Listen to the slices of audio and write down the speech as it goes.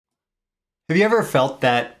Have you ever felt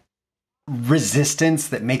that resistance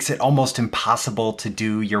that makes it almost impossible to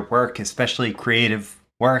do your work, especially creative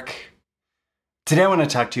work? Today I want to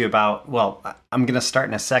talk to you about, I'm going to start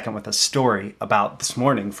in a second with a story about this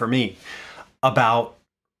morning for me, about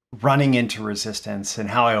running into resistance and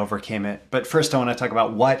how I overcame it. But first I want to talk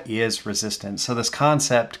about what is resistance. So this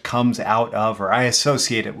concept comes out of, or I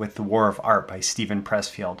associate it with, The War of Art by Steven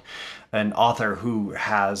Pressfield, an author who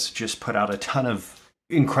has just put out a ton of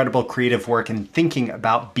incredible creative work and thinking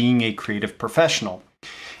about being a creative professional.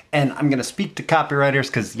 And I'm going to speak to copywriters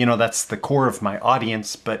because, that's the core of my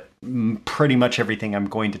audience, but pretty much everything I'm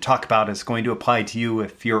going to talk about is going to apply to you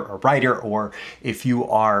if you're a writer or if you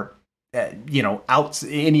are, out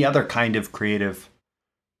any other kind of creative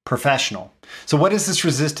professional. So what is this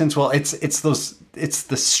resistance? Well, it's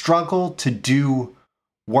the struggle to do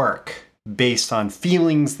work based on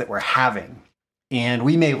feelings that we're having. And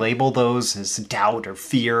we may label those as doubt or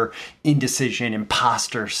fear, indecision,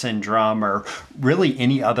 imposter syndrome, or really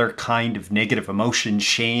any other kind of negative emotion,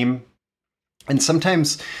 shame. And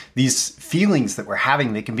sometimes these feelings that we're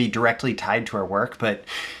having, they can be directly tied to our work, but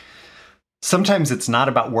sometimes it's not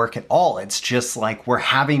about work at all. It's just like we're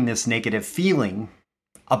having this negative feeling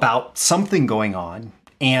about something going on,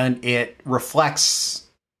 and it reflects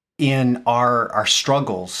in our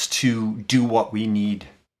struggles to do what we need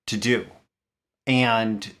to do.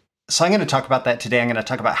 And so I'm going to talk about that today. I'm going to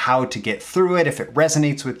talk about how to get through it if it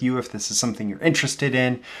resonates with you, if this is something you're interested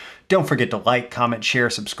in. Don't forget to like, comment, share,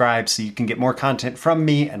 subscribe so you can get more content from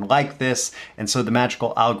me and like this. And so the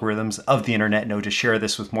magical algorithms of the internet know to share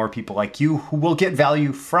this with more people like you who will get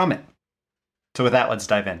value from it. So with that, let's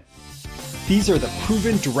dive in. These are the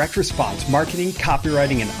proven direct response marketing,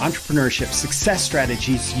 copywriting, and entrepreneurship success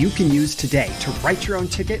strategies you can use today to write your own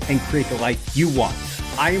ticket and create the life you want.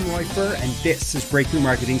 I am Roy Furr, and this is Breakthrough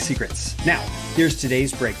Marketing Secrets. Now, here's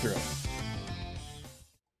today's breakthrough.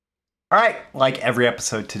 All right, like every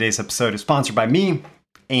episode, today's episode is sponsored by me.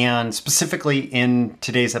 And specifically in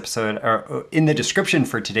today's episode, or in the description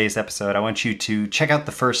for today's episode, I want you to check out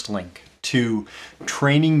the first link to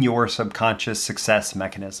Training Your Subconscious Success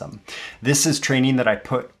Mechanism. This is training that I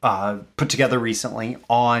put together recently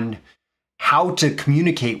on how to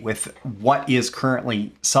communicate with what is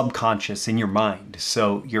currently subconscious in your mind.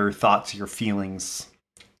 So your thoughts, your feelings,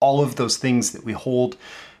 all of those things that we hold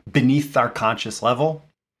beneath our conscious level,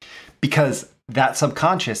 because that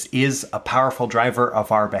subconscious is a powerful driver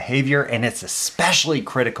of our behavior, and it's especially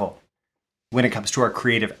critical when it comes to our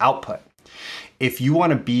creative output. If you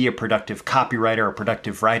want to be a productive copywriter or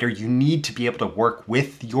productive writer, you need to be able to work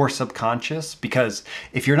with your subconscious, because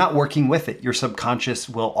if you're not working with it, your subconscious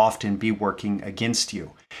will often be working against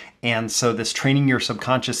you. And so this Training Your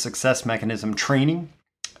Subconscious Success Mechanism training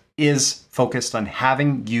is focused on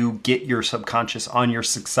having you get your subconscious on your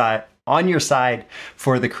side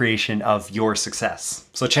for the creation of your success.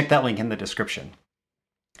 So check that link in the description.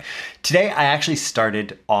 Today, I actually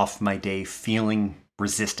started off my day feeling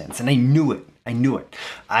resistance, and I knew it.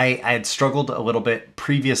 I had struggled a little bit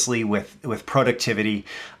previously with productivity,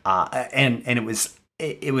 and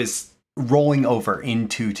it was rolling over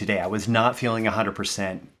into today. I was not feeling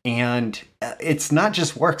 100%, and it's not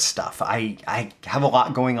just work stuff. I have a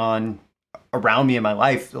lot going on around me in my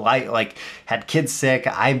life. Like had kids sick.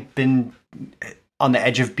 I've been on the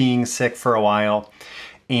edge of being sick for a while,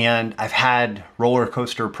 and I've had roller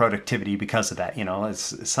coaster productivity because of that.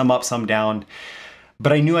 It's some up, some down.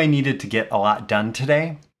 But I knew I needed to get a lot done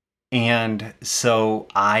today. And so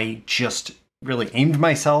I just really aimed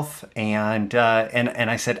myself and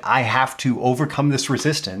I said, I have to overcome this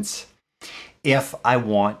resistance if I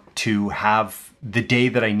want to have the day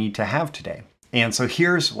that I need to have today. And so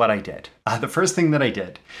here's what I did. The first thing that I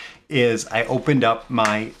did is I opened up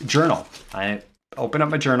my journal. And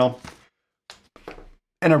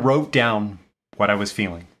I wrote down what I was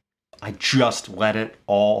feeling. I just let it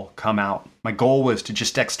all come out. My goal was to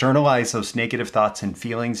just externalize those negative thoughts and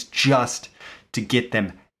feelings, just to get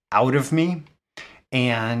them out of me.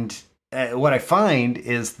 And what I find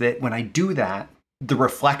is that when I do that,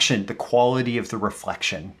 the quality of the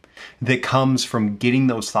reflection that comes from getting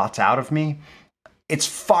those thoughts out of me, it's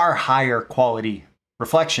far higher quality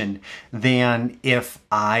reflection than if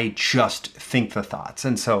I just think the thoughts.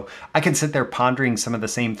 And so I can sit there pondering some of the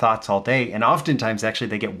same thoughts all day, and oftentimes actually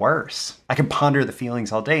they get worse. I can ponder the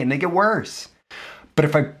feelings all day and they get worse. But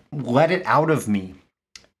if I let it out of me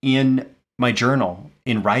in my journal,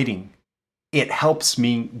 in writing, it helps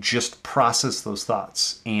me just process those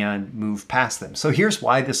thoughts and move past them. So here's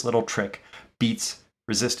why this little trick beats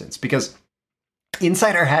resistance, because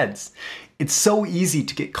inside our heads, it's so easy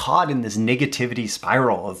to get caught in this negativity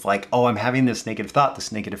spiral of like, oh, I'm having this negative thought,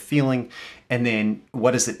 this negative feeling. And then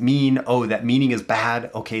what does it mean? Oh, that meaning is bad.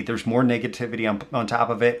 Okay, there's more negativity on top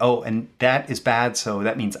of it. Oh, and that is bad. So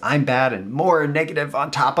that means I'm bad and more negative on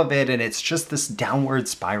top of it. And it's just this downward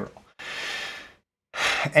spiral.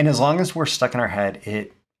 And as long as we're stuck in our head,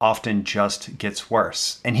 it often just gets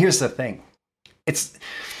worse. And here's the thing. It's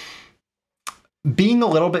being a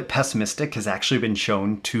little bit pessimistic has actually been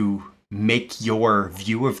shown to make your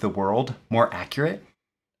view of the world more accurate.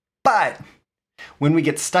 But when we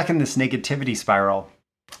get stuck in this negativity spiral,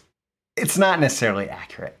 it's not necessarily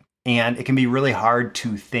accurate. And it can be really hard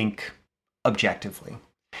to think objectively.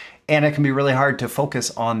 And it can be really hard to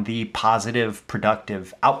focus on the positive,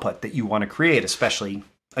 productive output that you want to create, especially,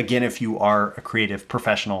 again, if you are a creative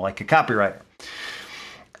professional like a copywriter.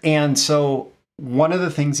 And so one of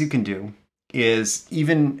the things you can do is,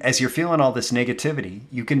 even as you're feeling all this negativity,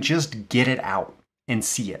 you can just get it out and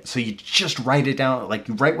see it. So you just write it down, like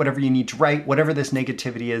you write whatever you need to write, whatever this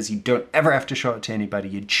negativity is. You don't ever have to show it to anybody.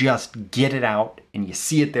 You just get it out and you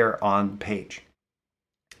see it there on the page.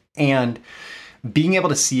 And being able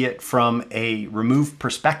to see it from a removed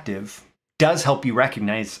perspective does help you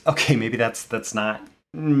recognize, okay, maybe that's not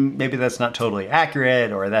totally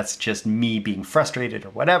accurate, or that's just me being frustrated or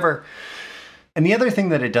whatever. And the other thing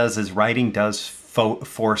that it does is writing does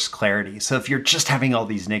force clarity. So if you're just having all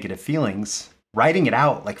these negative feelings, writing it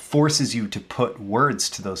out like forces you to put words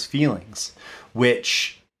to those feelings,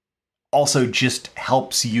 which also just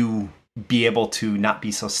helps you be able to not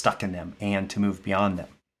be so stuck in them and to move beyond them.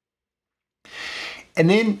 And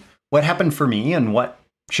then what happened for me, and what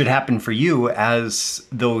should happen for you as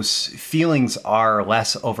those feelings are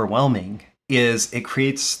less overwhelming, is it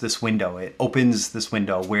creates this window. It opens this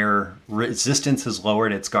window where resistance has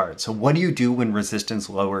lowered its guard. So what do you do when resistance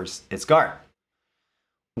lowers its guard?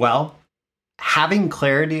 Well, having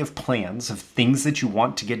clarity of plans, of things that you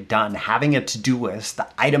want to get done, having a to-do list, the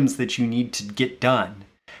items that you need to get done,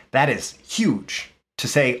 that is huge. To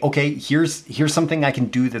say, okay, here's something I can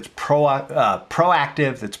do that's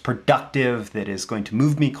proactive, that's productive, that is going to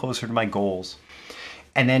move me closer to my goals.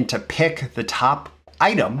 And then to pick the top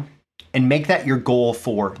item and make that your goal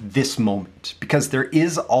for this moment, because there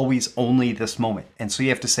is always only this moment. And so you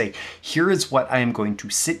have to say, here is what I am going to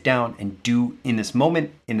sit down and do in this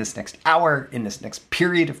moment, in this next hour, in this next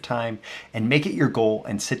period of time, and make it your goal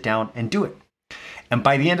and sit down and do it. And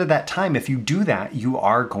by the end of that time, if you do that, you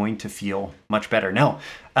are going to feel much better. Now,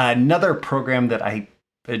 another training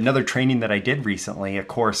that I did recently, of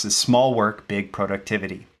course, is Small Work, Big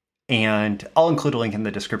Productivity. And I'll include a link in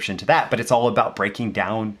the description to that, but it's all about breaking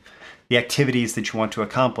down the activities that you want to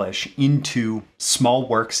accomplish into small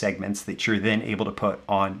work segments that you're then able to put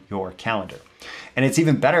on your calendar. And it's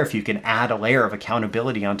even better if you can add a layer of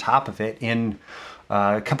accountability on top of it. In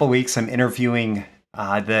a couple of weeks, I'm interviewing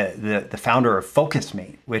the founder of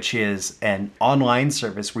FocusMate, which is an online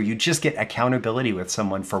service where you just get accountability with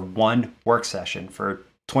someone for one work session for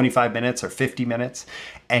 25 minutes or 50 minutes.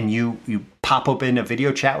 And you pop open a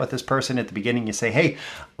video chat with this person at the beginning. You say, hey,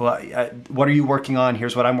 well, what are you working on?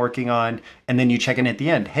 Here's what I'm working on. And then you check in at the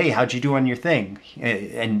end. Hey, how'd you do on your thing?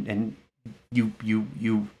 And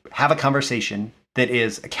you have a conversation that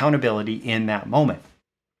is accountability in that moment.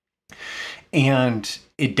 And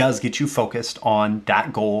it does get you focused on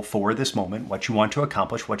that goal for this moment, what you want to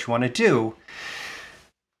accomplish, what you want to do.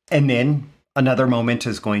 And then another moment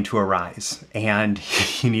is going to arise, and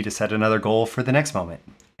you need to set another goal for the next moment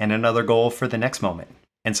and another goal for the next moment.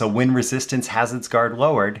 And so when resistance has its guard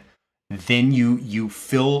lowered, then you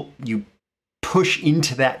push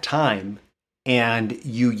into that time and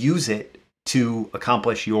you use it to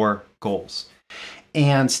accomplish your goals.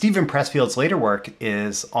 And Steven Pressfield's later work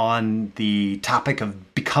is on the topic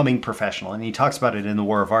of becoming professional, and he talks about it in The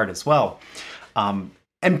War of Art as well.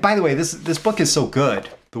 And by the way, this book is so good,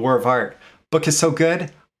 The War of Art book is so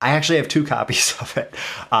good, I actually have 2 copies of it.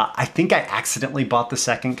 I think I accidentally bought the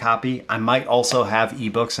second copy. I might also have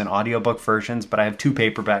ebooks and audiobook versions, but I have 2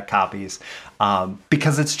 paperback copies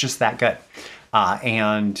because it's just that good.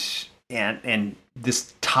 And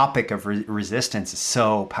this topic of resistance is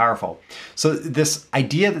so powerful. So this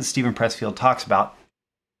idea that Steven Pressfield talks about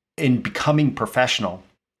in becoming professional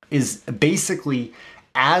is basically,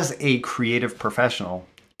 as a creative professional,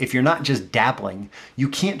 if you're not just dabbling, you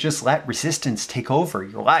can't just let resistance take over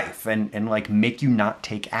your life and like make you not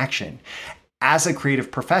take action. As a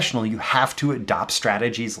creative professional, you have to adopt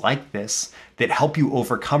strategies like this that help you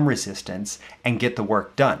overcome resistance and get the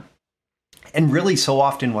work done. And really, so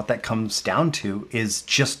often what that comes down to is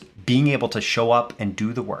just being able to show up and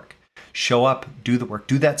do the work. Show up, do the work,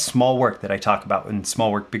 do that small work that I talk about in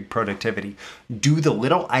Small Work, Big Productivity. Do the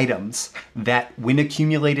little items that, when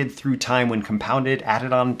accumulated through time, when compounded,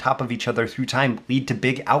 added on top of each other through time, lead to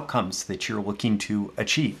big outcomes that you're looking to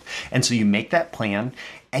achieve. And so you make that plan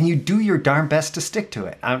and you do your darn best to stick to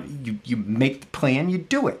it. You make the plan, you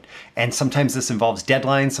do it. And sometimes this involves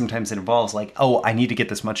deadlines. Sometimes it involves like, oh, I need to get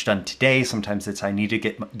this much done today. Sometimes it's I need to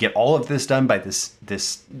get all of this done by this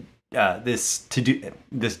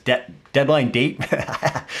deadline date.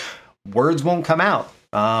 Words won't come out,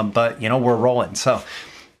 but we're rolling. So,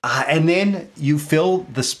 and then you fill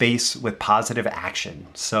the space with positive action,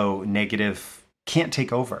 so negative can't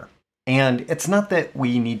take over. And it's not that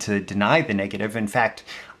we need to deny the negative. In fact,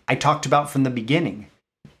 I talked about from the beginning,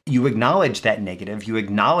 you acknowledge that negative, you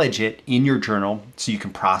acknowledge it in your journal so you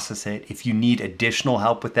can process it. If you need additional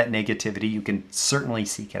help with that negativity, you can certainly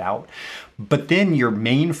seek it out. But then your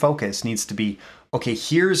main focus needs to be, okay,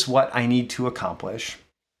 here's what I need to accomplish.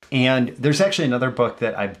 And there's actually another book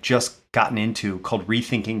that I've just gotten into called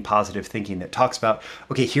Rethinking Positive Thinking that talks about,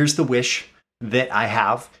 okay, here's the wish that I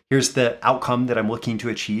have. Here's the outcome that I'm looking to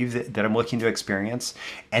achieve, that I'm looking to experience.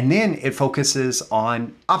 And then it focuses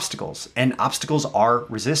on obstacles. And obstacles are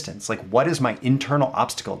resistance. Like, what is my internal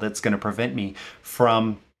obstacle that's going to prevent me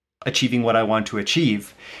from achieving what I want to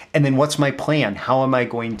achieve? And then what's my plan? How am I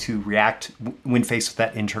going to react when faced with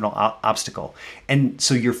that internal obstacle? And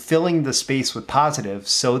so you're filling the space with positive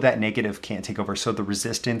so that negative can't take over, so the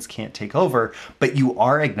resistance can't take over, but you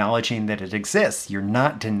are acknowledging that it exists. You're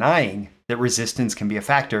not denying that resistance can be a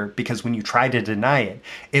factor, because when you try to deny it,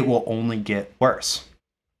 it will only get worse.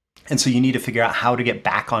 And so you need to figure out how to get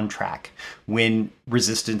back on track when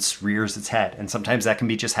resistance rears its head. And sometimes that can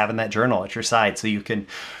be just having that journal at your side so you can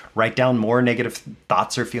write down more negative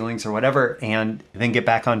thoughts or feelings or whatever, and then get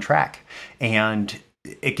back on track. And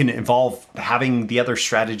it can involve having the other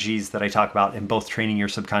strategies that I talk about in both Training Your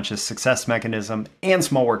Subconscious Success Mechanism and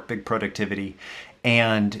Small Work, Big Productivity.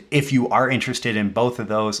 And if you are interested in both of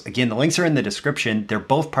those, again, the links are in the description. They're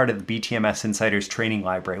both part of the BTMS Insiders Training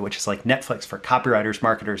Library, which is like Netflix for copywriters,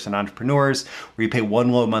 marketers, and entrepreneurs, where you pay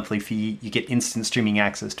one low monthly fee. You get instant streaming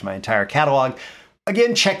access to my entire catalog.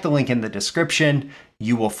 Again, check the link in the description.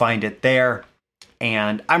 You will find it there.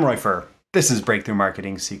 And I'm Roy Furr. This is Breakthrough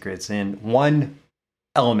Marketing Secrets. And one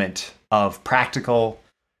element of practiced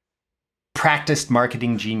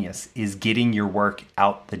marketing genius is getting your work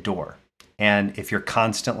out the door. And if you're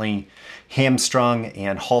constantly hamstrung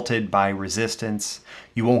and halted by resistance,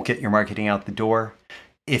 you won't get your marketing out the door.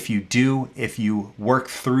 If you do, if you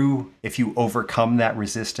overcome that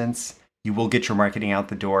resistance, you will get your marketing out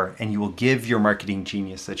the door, and you will give your marketing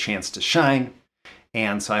genius a chance to shine.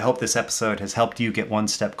 And so I hope this episode has helped you get one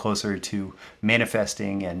step closer to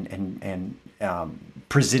manifesting and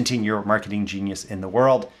presenting your marketing genius in the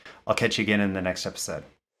world. I'll catch you again in the next episode.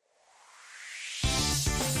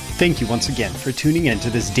 Thank you once again for tuning in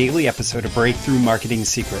to this daily episode of Breakthrough Marketing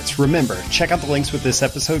Secrets. Remember, check out the links with this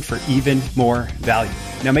episode for even more value.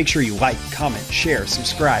 Now make sure you like, comment, share,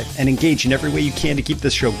 subscribe, and engage in every way you can to keep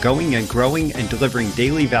this show going and growing and delivering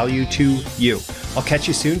daily value to you. I'll catch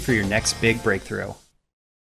you soon for your next big breakthrough.